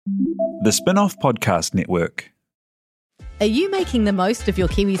The Spin-Off Podcast Network. Are you making the most of your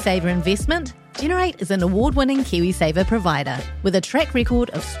KiwiSaver investment? Generate is an award-winning KiwiSaver provider with a track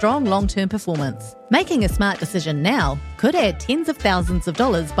record of strong long-term performance. Making a smart decision now could add tens of thousands of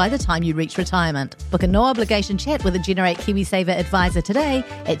dollars by the time you reach retirement. Book a no-obligation chat with a Generate KiwiSaver advisor today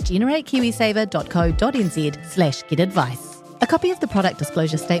at generatekiwisaver.co.nz/get-advice. A copy of the product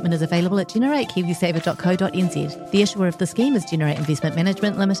disclosure statement is available at generatekiwisaver.co.nz. The issuer of the scheme is Generate Investment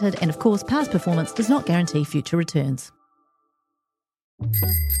Management Limited, and of course, past performance does not guarantee future returns.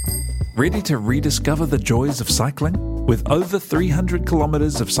 Ready to rediscover the joys of cycling? With over 300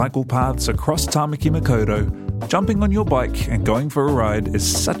 kilometres of cycle paths across Tāmaki Makaurau, jumping on your bike and going for a ride is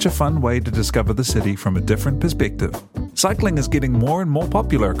such a fun way to discover the city from a different perspective. Cycling is getting more and more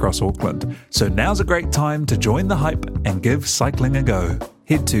popular across Auckland, so now's a great time to join the hype and give cycling a go.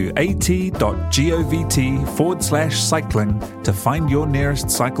 Head to at.govt/cycling to find your nearest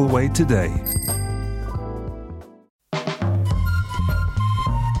cycleway today.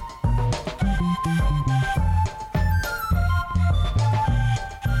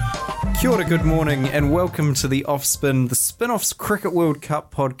 Kia ora, good morning, and welcome to the Offspin, the Spin-Off's Cricket World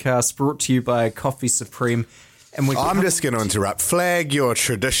Cup podcast, brought to you by Coffee Supreme. And I'm just going to interrupt. Flag your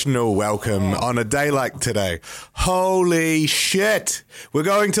traditional welcome on a day like today. Holy shit! We're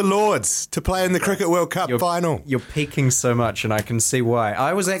going to Lords to play in the Cricket World Cup final. You're peaking so much, and I can see why.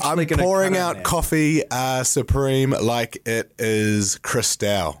 I was actually going to pouring out Coffee Supreme like it is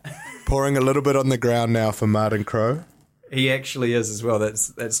Cristal. Pouring a little bit on the ground now for Martin Crowe. He actually is as well.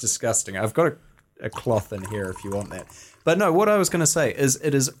 That's disgusting. I've got a cloth in here if you want that. But no, what I was going to say is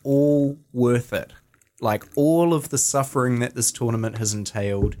it is all worth it. Like, all of the suffering that this tournament has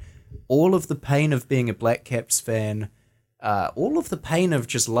entailed, all of the pain of being a Black Caps fan, all of the pain of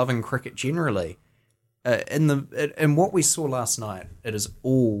just loving cricket generally, in what we saw last night, it is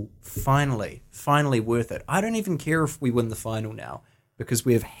all finally worth it. I don't even care if we win the final now, because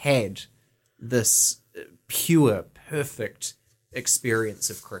we have had this pure, perfect experience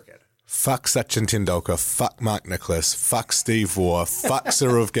of cricket. Fuck Sachin Tendulkar, fuck Mark Nicholas, fuck Steve Waugh, fuck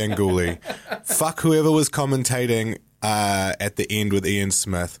Saurav Ganguly, fuck whoever was commentating at the end with Ian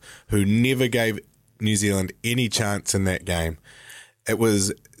Smith, who never gave New Zealand any chance in that game. It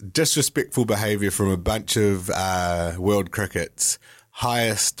was disrespectful behaviour from a bunch of world cricket's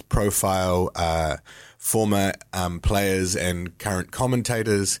highest profile former players and current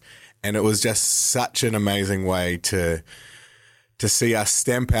commentators, and it was just such an amazing way to see us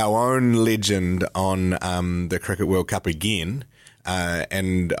stamp our own legend on the Cricket World Cup again.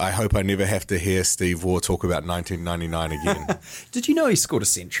 And I hope I never have to hear Steve Waugh talk about 1999 again. Did you know he scored a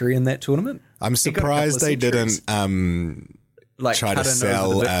century in that tournament? I'm surprised they didn't try to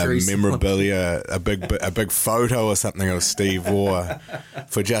sell memorabilia, a big photo or something of Steve Waugh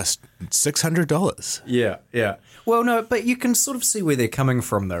for just $600. Yeah. Well, no, but you can sort of see where they're coming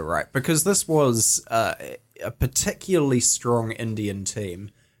from, though, right? Because this was a particularly strong Indian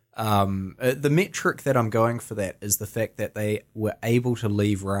team. The metric that I'm going for that is the fact that they were able to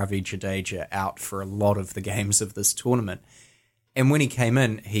leave Ravi Jadeja out for a lot of the games of this tournament. And when he came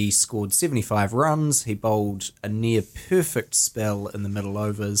in, he scored 75 runs. He bowled a near perfect spell in the middle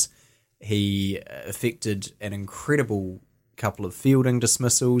overs. He effected an incredible couple of fielding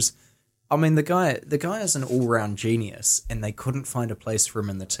dismissals. I mean, the guy is an all-round genius, and they couldn't find a place for him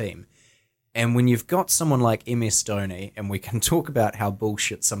in the team. And when you've got someone like MS Dhoni, and we can talk about how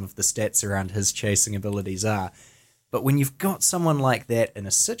bullshit some of the stats around his chasing abilities are, but when you've got someone like that in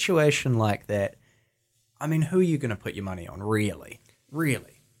a situation like that, I mean, who are you going to put your money on, really?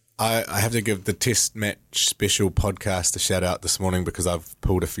 Really? I have to give the Test Match Special podcast a shout out this morning because I've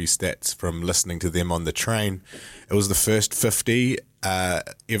pulled a few stats from listening to them on the train. It was the first 50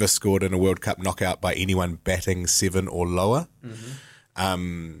 ever scored in a World Cup knockout by anyone batting 7 or lower.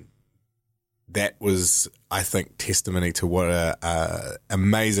 Mm-hmm. That was, I think, testimony to what a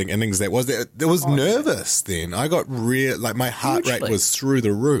amazing innings that was. There was nervous then. I got my heart rate was through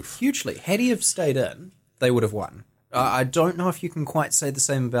the roof. Hugely. Had he have stayed in, they would have won. I don't know if you can quite say the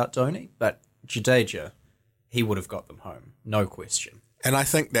same about Dhoni, but Jadeja, he would have got them home, no question. And I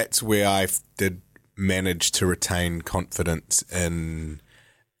think that's where I did manage to retain confidence in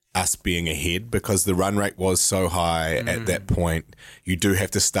us being ahead, because the run rate was so high at that point. You do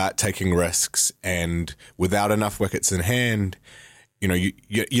have to start taking risks, and without enough wickets in hand,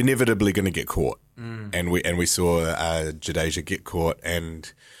 you're inevitably going to get caught. And we saw Jadeja get caught,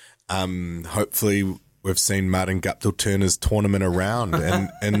 and hopefully we've seen Martin Guptill turn his tournament around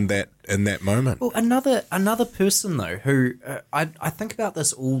in that moment. Well, another person though who I think about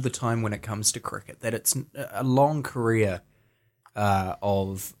this all the time when it comes to cricket, that it's a long career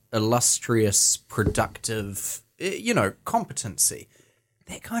of illustrious, productive, competency,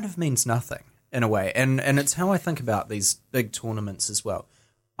 that kind of means nothing in a way. And it's how I think about these big tournaments as well.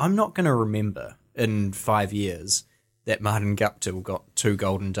 I'm not going to remember in 5 years that Martin Guptill got 2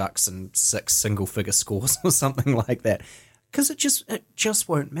 golden ducks and 6 single-figure scores or something like that, because it just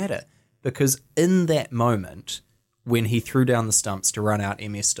won't matter. Because in that moment, when he threw down the stumps to run out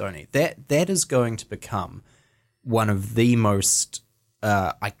MS Dhoni, that is going to become one of the most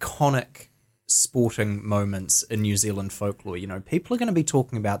iconic sporting moments in New Zealand folklore. People are going to be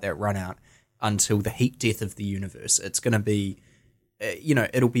talking about that run out until the heat death of the universe. It's going to be,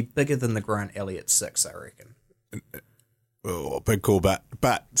 it'll be bigger than the Grant Elliott 6, I reckon. Oh, big call, but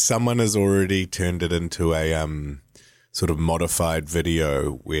someone has already turned it into a sort of modified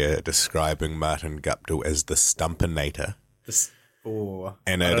video where describing Martin Guptill as the Stumpinator. I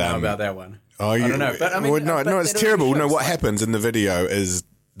don't know about that one. Oh, I don't know, but I mean, no, it's terrible. No, what happens in the video is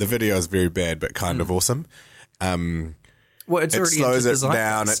very bad, but kind of awesome. Well, it's it already slows it into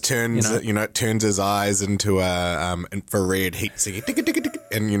down. It turns, it turns his eyes into a infrared heat seeking,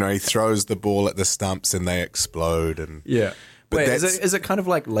 and he throws the ball at the stumps and they explode. And yeah, but wait, is it kind of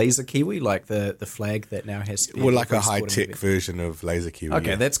like Laser Kiwi, like the flag that now has to be like a high tech version of Laser Kiwi?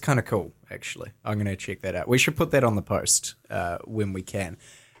 Okay, that's kind of cool. Actually, I'm going to check that out. We should put that on the post when we can.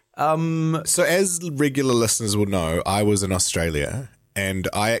 So as regular listeners will know, I was in Australia and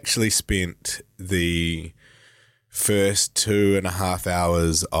I actually spent the first 2.5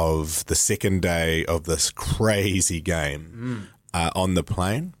 hours of the second day of this crazy game on the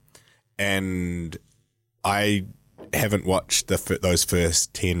plane, and I haven't watched those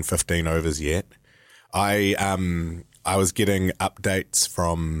first 10-15 overs yet. I was getting updates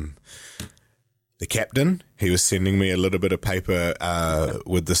from the captain. He was sending me a little bit of paper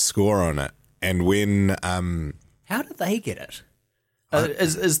with the score on it, and when how did they get it?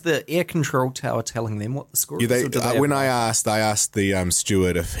 Is the air control tower telling them what the score is? When I asked the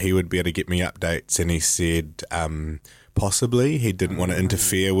steward if he would be able to get me updates, and he said possibly. He didn't want to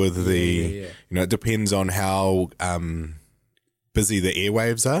interfere with the. It depends on how busy the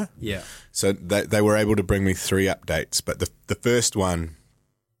airwaves are. Yeah. So they were able to bring me 3 updates, but the first one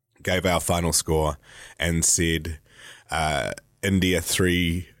gave our final score and said India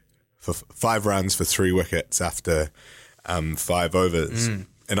 5 runs for 3 wickets after 5 overs.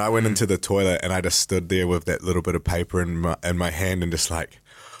 And I went into the toilet and I just stood there with that little bit of paper in my hand and just like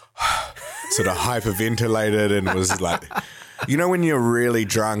sort of hyperventilated and was like, when you're really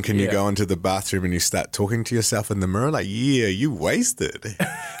drunk and you go into the bathroom and you start talking to yourself in the mirror, like, yeah, you wasted.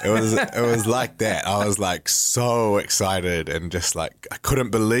 It was like that. I was like so excited and just like I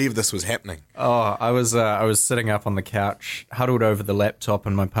couldn't believe this was happening. Oh, I was sitting up on the couch, huddled over the laptop,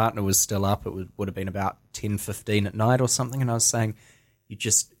 and my partner was still up. It would have been about 10:15 at night or something, and I was saying, you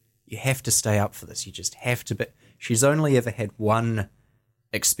have to stay up for this. You just have to. But she's only ever had one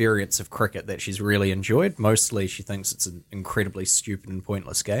experience of cricket that she's really enjoyed. Mostly she thinks it's an incredibly stupid and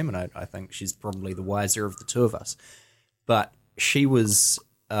pointless game, and I think she's probably the wiser of the two of us. But she was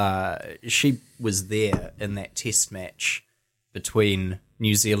there in that test match between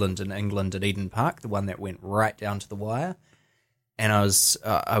New Zealand and England at Eden Park, the one that went right down to the wire. And I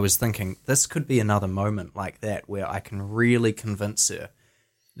was thinking, this could be another moment like that where I can really convince her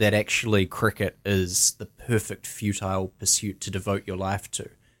that actually cricket is the perfect futile pursuit to devote your life to.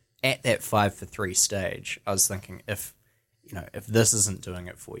 At that 5 for 3 stage, I was thinking, if this isn't doing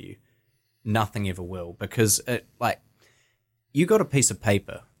it for you, nothing ever will. Because you got a piece of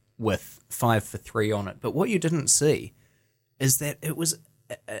paper with 5 for 3 on it, but what you didn't see is that it was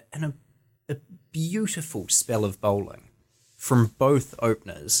a beautiful spell of bowling from both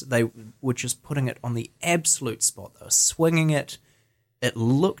openers. They were just putting it on the absolute spot. They were swinging it. It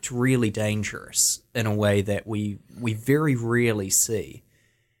looked really dangerous in a way that we very rarely see.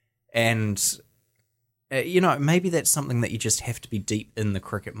 And, maybe that's something that you just have to be deep in the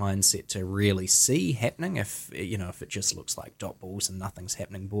cricket mindset to really see happening if it just looks like dot balls and nothing's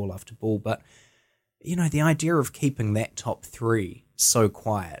happening ball after ball. But, the idea of keeping that top 3 so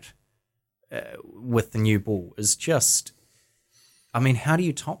quiet with the new ball is just, how do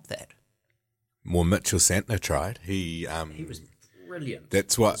you top that? Well, Mitchell Santner tried. He was brilliant.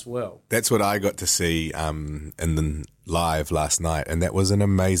 That's what I got to see in the live last night, and that was an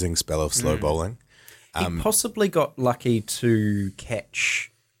amazing spell of slow bowling. He possibly got lucky to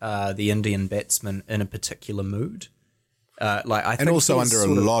catch the Indian batsman in a particular mood. I think also under a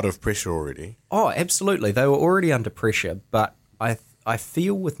lot of pressure already. Oh, absolutely. They were already under pressure, but I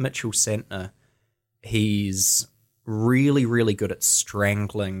feel with Mitchell Santner, he's really, really good at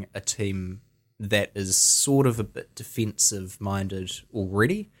strangling a team that is sort of a bit defensive-minded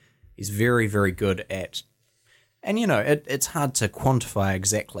already. He's very, very good at, and it's hard to quantify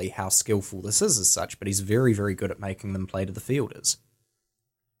exactly how skillful this is as such, but he's very, very good at making them play to the fielders.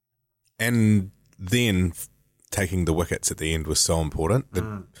 And then taking the wickets at the end was so important.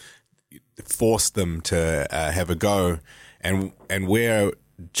 It forced them to have a go, and where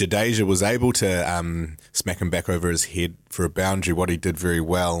Jadeja was able to smack him back over his head for a boundary, what he did very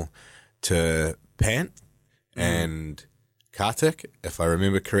well to Pant and Kartik, if I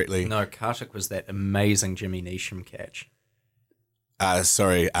remember correctly. No, Kartik was that amazing Jimmy Neesham catch.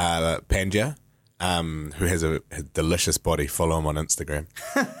 Pandya, who has a delicious body. Follow him on Instagram.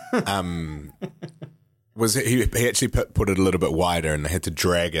 He actually put it a little bit wider, and they had to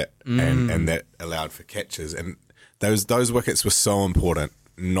drag it, and that allowed for catches. And those wickets were so important,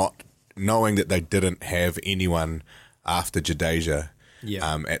 not knowing that they didn't have anyone after Jadeja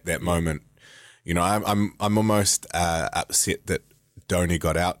at that moment. I'm almost upset that Dhoni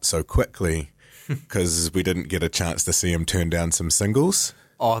got out so quickly because we didn't get a chance to see him turn down some singles.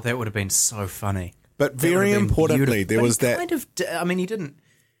 Oh, that would have been so funny. But very importantly, there was that.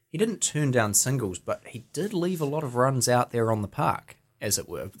 He didn't turn down singles, but he did leave a lot of runs out there on the park, as it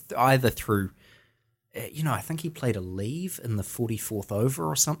were, either through. I think he played a leave in the 44th over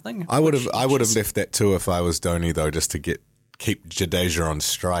or something. I would have left that too if I was Dhoni, though, just to keep Jadeja on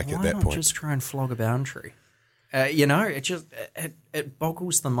strike at that point. Just try and flog a boundary? It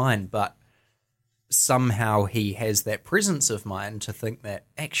boggles the mind, but somehow he has that presence of mind to think that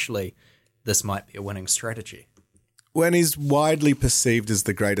actually this might be a winning strategy. When he's widely perceived as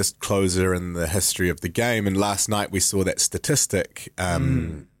the greatest closer in the history of the game, and last night we saw that statistic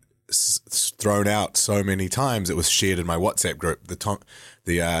thrown out so many times. It was shared in my WhatsApp group.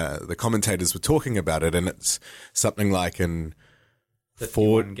 The commentators were talking about it, and it's something like in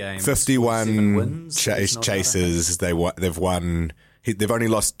 51 games, 51 wins, chases. They've won. They've only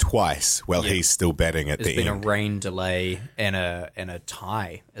lost twice. While he's still batting at the end. There's been a rain delay and a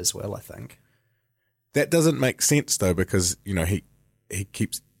tie as well, I think. That doesn't make sense though, because he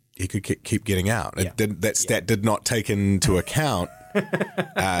could keep getting out. That stat did not take into account.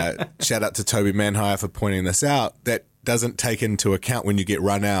 Shout out to Toby Manhire for pointing this out. That doesn't take into account when you get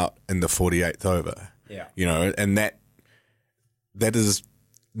run out in the 48th over. Yeah, and that is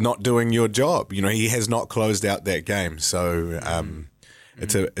not doing your job. He has not closed out that game, so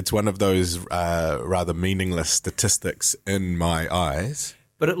it's one of those rather meaningless statistics in my eyes.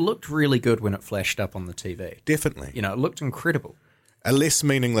 But it looked really good when it flashed up on the TV. Definitely. It looked incredible. A less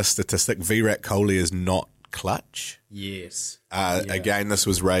meaningless statistic, Virat Kohli is not clutch. Yes. Again, this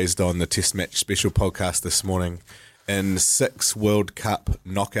was raised on the Test Match Special podcast this morning. In 6 World Cup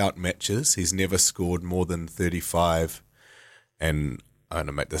knockout matches, he's never scored more than 35. And I'm going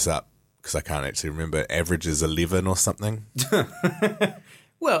to make this up because I can't actually remember. Average is 11 or something.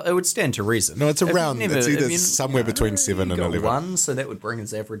 Well, it would stand to reason. No, it's around. It's either somewhere between 7 and 11. 1, so that would bring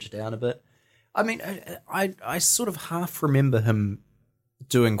his average down a bit. I mean, I sort of half remember him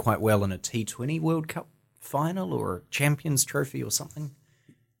doing quite well in a T20 World Cup final or a Champions Trophy or something.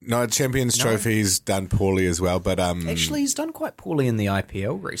 No, Champions Trophy's done poorly as well, but actually, he's done quite poorly in the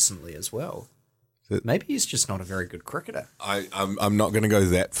IPL recently as well. Maybe he's just not a very good cricketer. I'm not going to go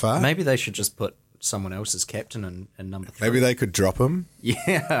that far. Maybe they should just put someone else as captain in number 3. Maybe they could drop him.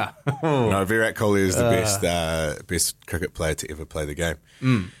 Yeah. No, Virat Kohli is the best cricket player to ever play the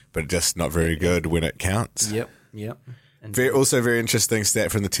game, but just not very good when it counts. Yep. Also very interesting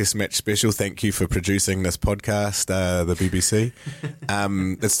stat from the Test Match Special. Thank you for producing this podcast, the BBC.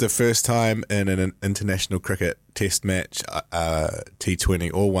 It's the first time in an international cricket Test match,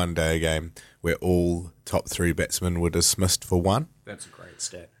 T20 or one-day game, where all top 3 batsmen were dismissed for 1. That's a great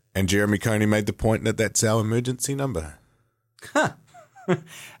stat. And Jeremy Coney made the point that that's our emergency number.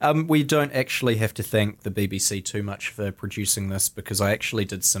 We don't actually have to thank the BBC too much for producing this, because I actually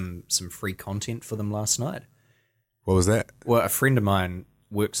did some free content for them last night. What was that? Well, a friend of mine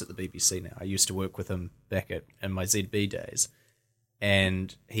works at the BBC now. I used to work with him back in my ZB days,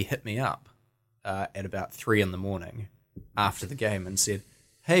 and he hit me up at about 3 a.m. after the game and said,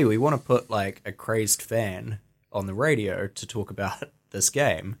 "Hey, we want to put like a crazed fan on the radio to talk about this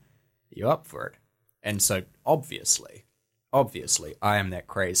game. Are you up for it?" And so obviously, I am that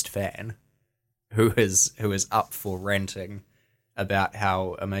crazed fan who is up for ranting about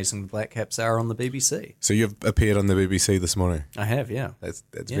how amazing the Black Caps are on the BBC. So you've appeared on the BBC this morning. I have, yeah. That's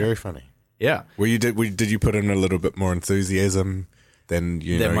very funny. Yeah. Did you put in a little bit more enthusiasm than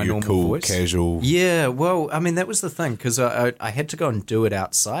your cool voice? Casual? Yeah. Well, I mean, that was the thing, because I had to go and do it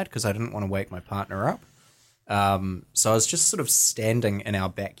outside because I didn't want to wake my partner up. So I was just sort of standing in our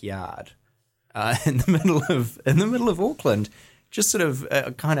backyard in the middle of Auckland, just sort of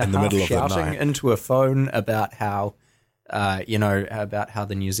kind of In the half middle of the shouting night. into a phone about how, about how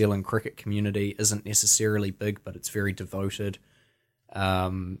the New Zealand cricket community isn't necessarily big, but it's very devoted.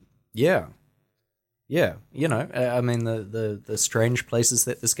 Yeah. I mean, the strange places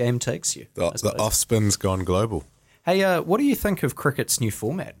that this game takes you. The Offspin's gone global. Hey, what do you think of cricket's new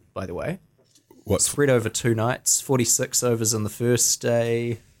format, by the way? What's Spread over 2 nights, 46 overs on the first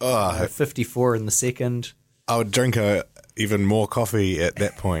day, 54 in the second. I would drink even more coffee at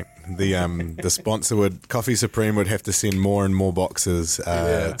that point. The sponsor Coffee Supreme would have to send more and more boxes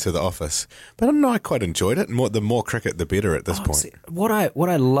to the office. But I don't know, I quite enjoyed it. The more cricket, the better at this point. See, what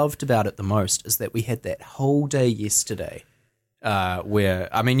I loved about it the most is that we had that whole day yesterday where,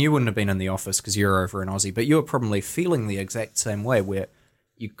 I mean, you wouldn't have been in the office because you're over in Aussie, but you were probably feeling the exact same way where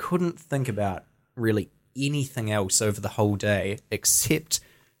you couldn't think about really anything else over the whole day except,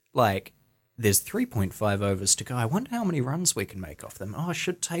 like, there's 3.5 overs to go. I wonder how many runs we can make off them. Oh,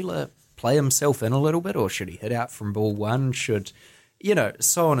 should Taylor play himself in a little bit, or should he hit out from ball one? Should,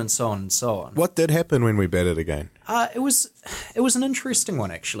 so on and so on and so on. What did happen when we batted again? It was an interesting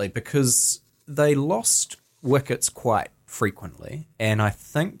one, actually, because they lost wickets quite frequently, and I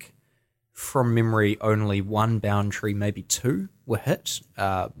think from memory only one boundary, maybe 2, were hit,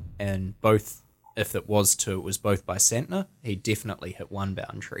 and both, if it was 2, it was both by Santner. He definitely hit one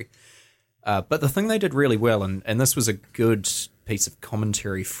boundary. But the thing they did really well, and this was a good piece of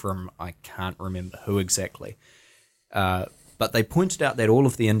commentary from, I can't remember who exactly, but they pointed out that all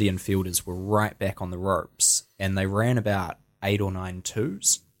of the Indian fielders were right back on the ropes, and they ran about 8 or 9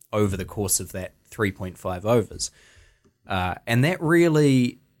 twos over the course of that 3.5 overs. And that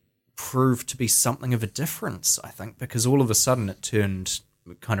really proved to be something of a difference, I think, because all of a sudden it turned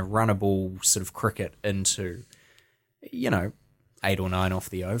kind of runnable sort of cricket into, 8 or 9 off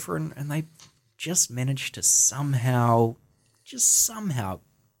the over, and they just managed to somehow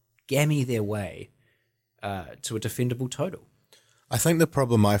gammy their way to a defendable total. I think the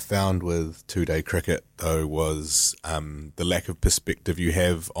problem I found with 2-day cricket, though, was the lack of perspective you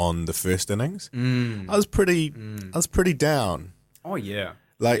have on the first innings. I was pretty down. Oh yeah,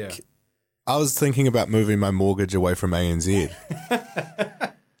 I was thinking about moving my mortgage away from ANZ,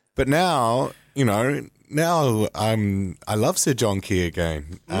 but now I love Sir John Key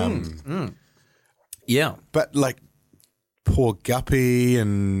again. Yeah, but poor Guppy,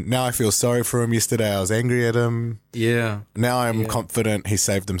 and now I feel sorry for him. Yesterday I was angry at him. Yeah. Now I'm confident he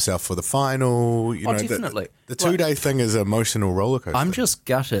saved himself for the final. Definitely. The 2-day thing is an emotional rollercoaster. I'm just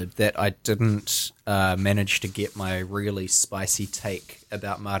gutted that I didn't manage to get my really spicy take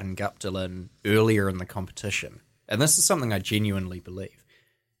about Martin Guptill in earlier in the competition. And this is something I genuinely believe.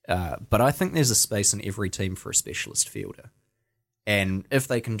 But I think there's a space in every team for a specialist fielder. And if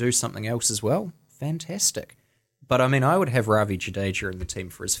they can do something else as well, fantastic. But I mean, I would have Ravi Jadeja in the team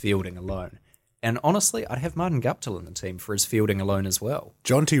for his fielding alone. And honestly, I'd have Martin Guptill in the team for his fielding alone as well.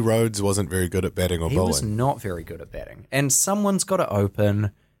 Jonty Rhodes wasn't very good at batting or bowling. He was not very good at batting. And someone's got to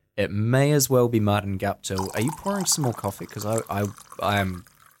open. It may as well be Martin Guptill. Are you pouring some more coffee? Because I am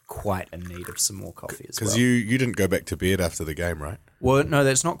quite in need of some more coffee as well. Because you didn't go back to bed after the game, right? Well, no,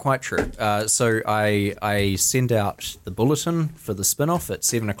 that's not quite true. So I send out the bulletin for the spin-off at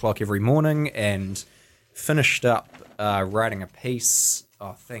 7 o'clock every morning and finished up writing a piece.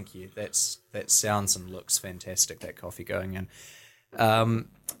 Oh, thank you. That sounds and looks fantastic, that coffee going in.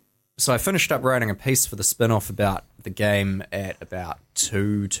 So I finished up writing a piece for the spin-off about the game at about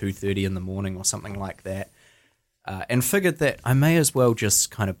 2:30 in the morning or something like that, and figured that I may as well just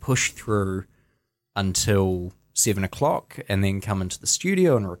kind of push through until 7 o'clock and then come into the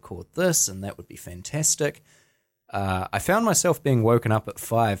studio and record this, and that would be fantastic. I found myself being woken up at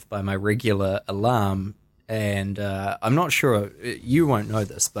 5 by my regular alarm, and I'm not sure, you won't know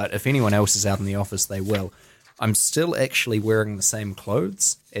this, but if anyone else is out in the office, they will. I'm still actually wearing the same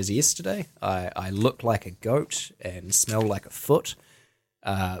clothes as yesterday. I look like a goat and smell like a foot,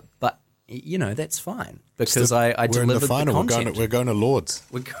 but, that's fine, because I delivered the content. We're going to Lords.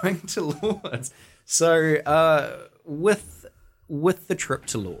 We're going to Lords. So with the trip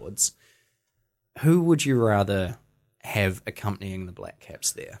to Lords, who would you rather have accompanying the Black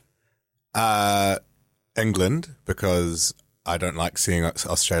Caps there? England, because I don't like seeing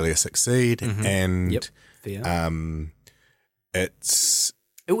Australia succeed, and Yep. Fair.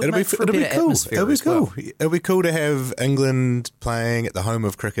 It'll be cool. It'll be cool to have England playing at the home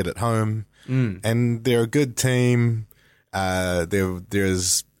of cricket at home, and they're a good team.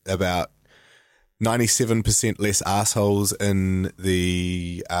 There's about 97% less assholes in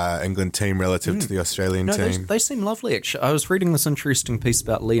the England team relative to the Australian team. They seem lovely, actually. I was reading this interesting piece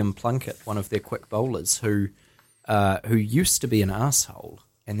about Liam Plunkett, one of their quick bowlers, who who used to be an arsehole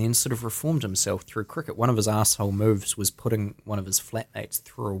and then sort of reformed himself through cricket. One of his arsehole moves was putting one of his flatmates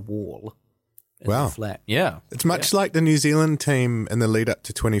through a wall. Wow. Flat. Yeah. It's much like the New Zealand team in the lead up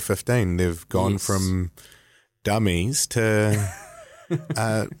to 2015. They've gone from dummies to,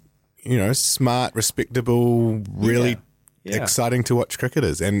 smart, respectable, really exciting to watch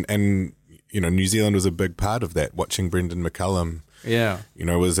cricketers. And New Zealand was a big part of that. Watching Brendan McCullum,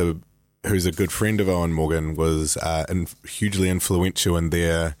 who's a good friend of Owen Morgan, was hugely influential in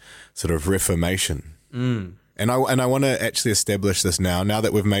their sort of reformation. Mm. And I want to actually establish this now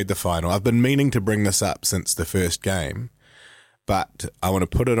that we've made the final. I've been meaning to bring this up since the first game, but I want to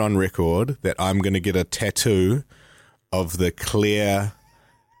put it on record that I'm going to get a tattoo of the Clear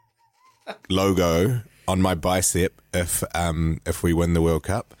logo on my bicep if we win the World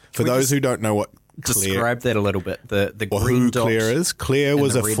Cup. For those who don't know what Clear, describe that a little bit. The or green who dot Clear is. Clear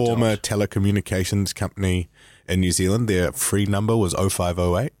was a former dot. telecommunications company in New Zealand. Their free number was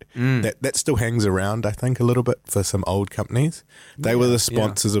 0508. That still hangs around, I think, a little bit for some old companies. They were the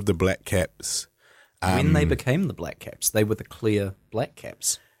sponsors of the Black Caps. When they became the Black Caps, they were the Clear Black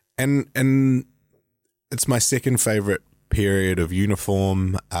Caps. And it's my second favourite period of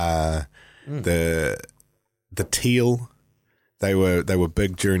uniform. The teal. They were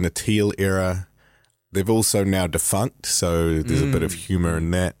big during the teal era. They've also now defunct, so there's a bit of humour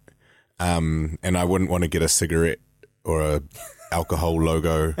in that. And I wouldn't want to get a cigarette or a alcohol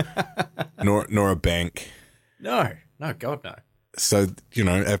logo, nor a bank. No, God, no. So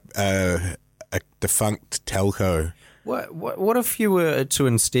a defunct telco. What if you were to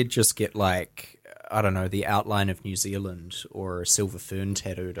instead just get the outline of New Zealand or a silver fern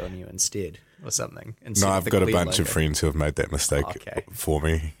tattooed on you instead, or something? No, I've got a bunch of friends who have made that mistake for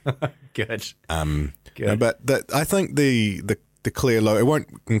me. Good. Good. No, but I think the Clear logo, it won't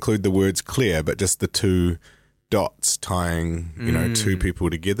include the words clear, but just the two dots tying, two people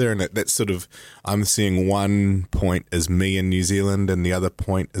together. And that's sort of, I'm seeing one point as me in New Zealand and the other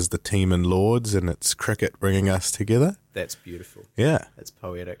point is the team in Lords, and it's cricket bringing us together. That's beautiful. Yeah. That's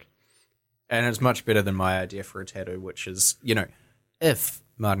poetic. And it's much better than my idea for a tattoo, which is, if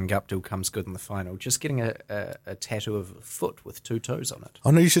Martin Guptill comes good in the final, just getting a tattoo of a foot with two toes on it.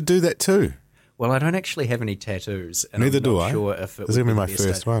 Oh, no, you should do that too. Well, I don't actually have any tattoos. And Neither I'm do not I. Sure if it this is going to be my best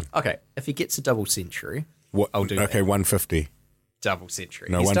first one. Okay, if he gets a double century, I'll do Okay, that. 150. Double century.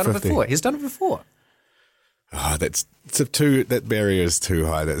 No, He's 150. He's done it before. Oh, that barrier is too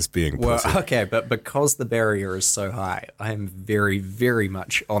high. That's being pussy. Well, okay, but because the barrier is so high, I am very, very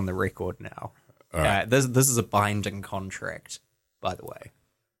much on the record now. All right. This is a binding contract, by the way.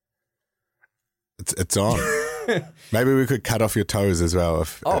 It's on. Maybe we could cut off your toes as well.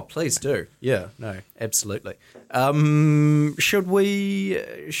 Please do. Yeah, no, absolutely. Should we?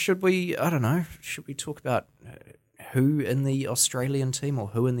 I don't know. Should we talk about who in the Australian team or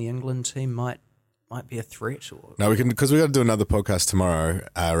who in the England team might be a threat? Or No, we can, because we got to do another podcast tomorrow,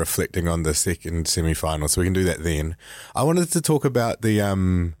 reflecting on the second semi-final. So we can do that then. I wanted to talk about the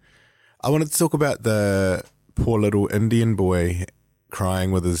poor little Indian boy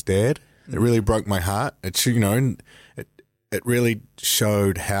crying with his dad. It really broke my heart. It really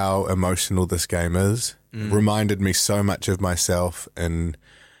showed how emotional this game is. It reminded me so much of myself in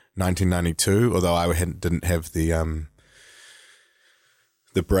 1992, although I didn't have the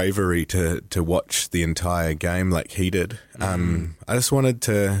bravery to watch the entire game like he did. I just wanted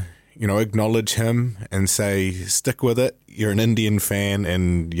to, acknowledge him and say, stick with it. You're an Indian fan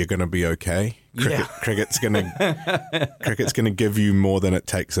and you're going to be okay. Cricket's gonna give you more than it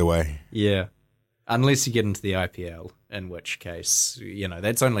takes away. Yeah, unless you get into the IPL, in which case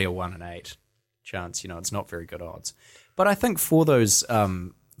that's only a 1 in 8 chance. It's not very good odds. But I think for those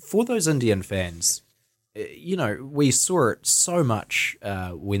Indian fans, we saw it so much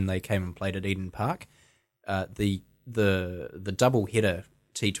when they came and played at Eden Park. The double header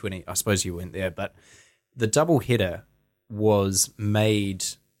T20. I suppose you went there, but the double header was made.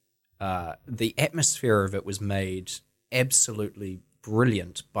 The atmosphere of it was made absolutely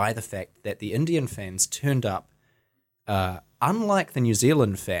brilliant by the fact that the Indian fans turned up, unlike the New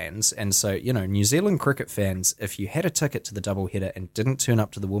Zealand fans. And so, New Zealand cricket fans, if you had a ticket to the double header and didn't turn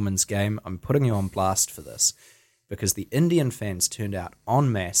up to the women's game, I'm putting you on blast for this, because the Indian fans turned out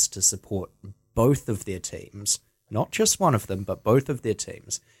en masse to support both of their teams, not just one of them, but both of their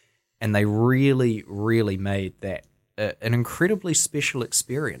teams. And they really, really made that an incredibly special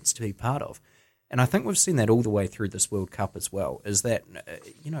experience to be part of. And I think we've seen that all the way through this World Cup as well, is that,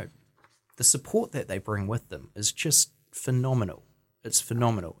 the support that they bring with them is just phenomenal. It's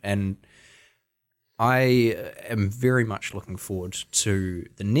phenomenal. And I am very much looking forward to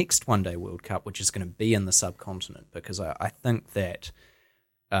the next One Day World Cup, which is going to be in the subcontinent, because I think that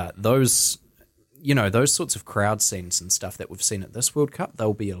those sorts of crowd scenes and stuff that we've seen at this World Cup,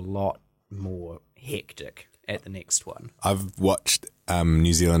 they'll be a lot more hectic at the next one. I've watched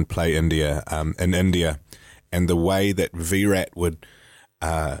New Zealand play India in India, and the way that Virat would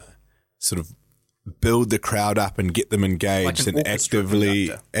sort of build the crowd up and get them engaged Like and actively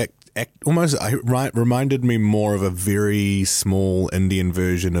almost reminded me more of a very small Indian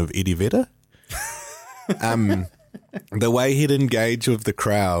version of Eddie Vedder. The way he'd engage with the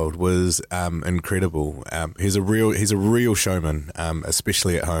crowd was incredible. He's a real showman,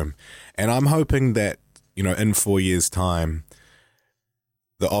 especially at home. And I'm hoping that, in 4 years' time,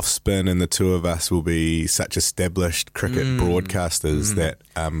 the Offspin and the two of us will be such established cricket broadcasters that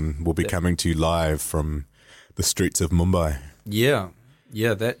will be coming to you live from the streets of Mumbai. Yeah,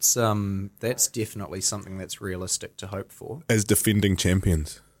 that's definitely something that's realistic to hope for. As defending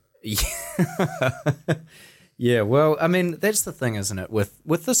champions. Yeah, well, I mean, that's the thing, isn't it?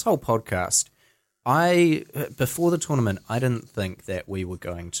 With this whole podcast, before the tournament, I didn't think that we were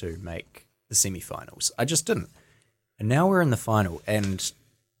going to make the semi-finals. I just didn't. And now we're in the final, and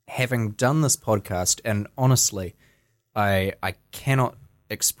having done this podcast, and honestly, I cannot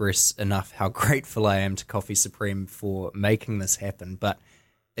express enough how grateful I am to Coffee Supreme for making this happen, but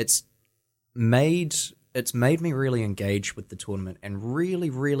it's made me really engage with the tournament and really,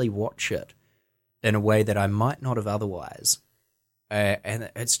 really watch it in a way that I might not have otherwise. And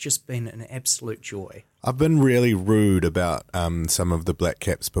it's just been an absolute joy. I've been really rude about some of the Black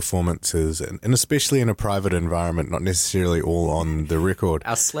Caps' performances, and especially in a private environment, not necessarily all on the record.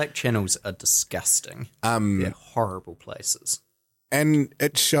 Our Slack channels are disgusting. They're horrible places. And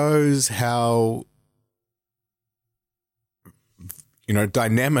it shows how,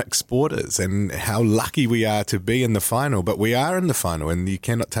 dynamic sport is and how lucky we are to be in the final. But we are in the final, and you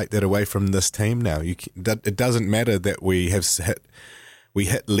cannot take that away from this team now. It doesn't matter that we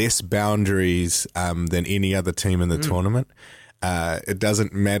hit less boundaries than any other team in the tournament. It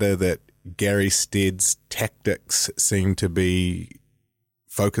doesn't matter that Gary Stead's tactics seem to be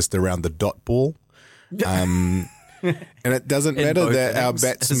focused around the dot ball. And it doesn't matter that our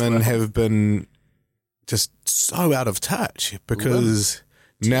batsmen have been just so out of touch, because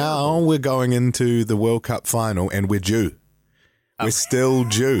now we're going into the World Cup final and we're due. We're still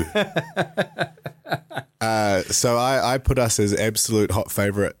due. So I put us as absolute hot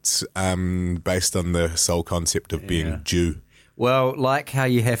favourites based on the sole concept of being due. Well, like how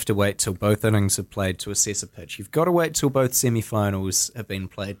you have to wait till both innings have played to assess a pitch, you've got to wait till both semi-finals have been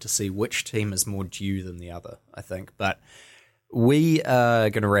played to see which team is more due than the other, I think. But we are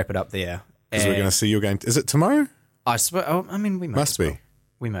going to wrap it up there. Because we're going to see your game. Is it tomorrow? I mean, we must be.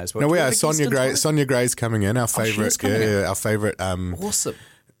 We may as well. No, we are. Sonia Gray's coming in. Our favourite. Our favourite. Awesome.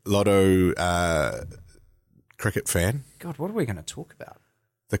 Lotto cricket fan. God, what are we going to talk about?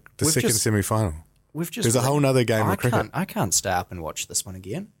 The second semi-final. There's a whole nother game of cricket. I can't stay up and watch this one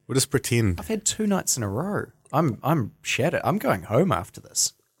again. We'll just pretend. I've had 2 nights in a row. I'm shattered. I'm going home after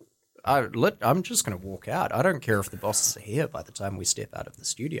this. I'm just going to walk out. I don't care if the bosses are here by the time we step out of the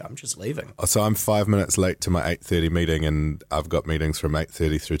studio. I'm just leaving. So I'm 5 minutes late to my 8:30 meeting, and I've got meetings from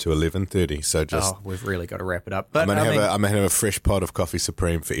 8:30 through to 11:30. So we've really got to wrap it up. But I'm gonna have a fresh pot of Coffee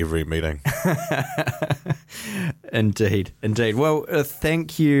Supreme for every meeting. Indeed. Well,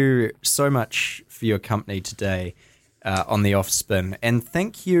 thank you so much for your company today on the Offspin, and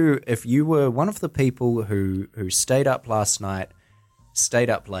thank you if you were one of the people who stayed up last night, stayed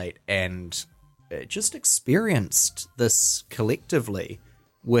up late, and just experienced this collectively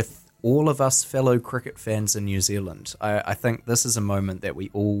with all of us fellow cricket fans in New Zealand. I think this is a moment that we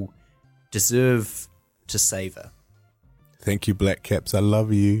all deserve to savour. Thank you, Black Caps. I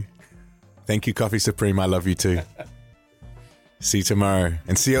love you. Thank you, Coffee Supreme. I love you too. See you tomorrow,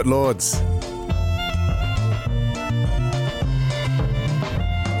 and see you at Lord's.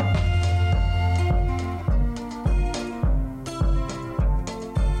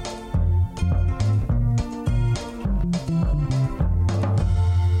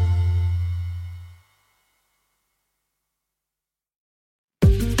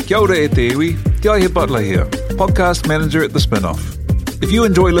 Kia ora e te iwi, Te Aihe Butler here, podcast manager at The Spinoff. If you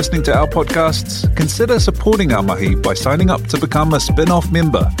enjoy listening to our podcasts, consider supporting our mahi by signing up to become a Spinoff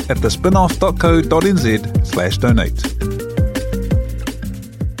member at thespinoff.co.nz/donate.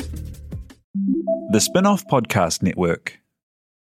 The Spinoff Podcast Network.